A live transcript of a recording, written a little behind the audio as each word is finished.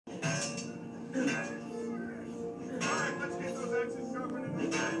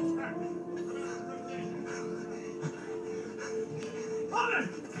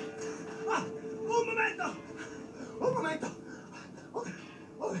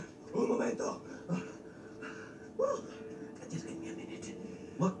momento. Well, just give me a minute.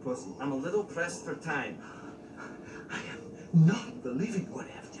 Look, Puss, I'm a little pressed for time. I am not believing what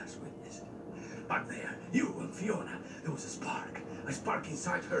I have just witnessed. Back there, you and Fiona, there was a spark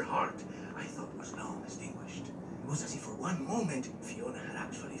inside her heart I thought was long extinguished. It was as if for one moment Fiona had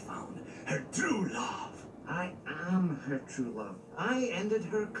actually found her true love. I am her true love. I ended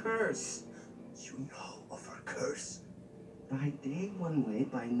her curse. You know of her curse? By day one way,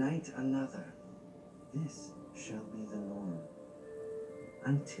 by night another. This shall be the norm.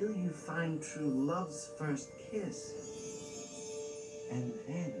 Until you find true love's first kiss. And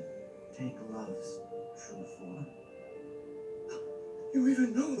then take love's true form. You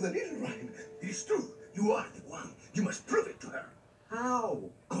even know the little rhyme. It is true. You are the one. You must prove it to her. How?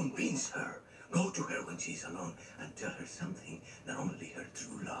 Convince her. Go to her when she's alone and tell her something that only her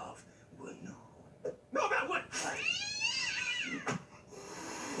true love will know. Know about what?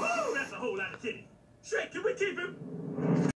 Whoa, that's a whole lot of kidding. Shrek, can we keep him?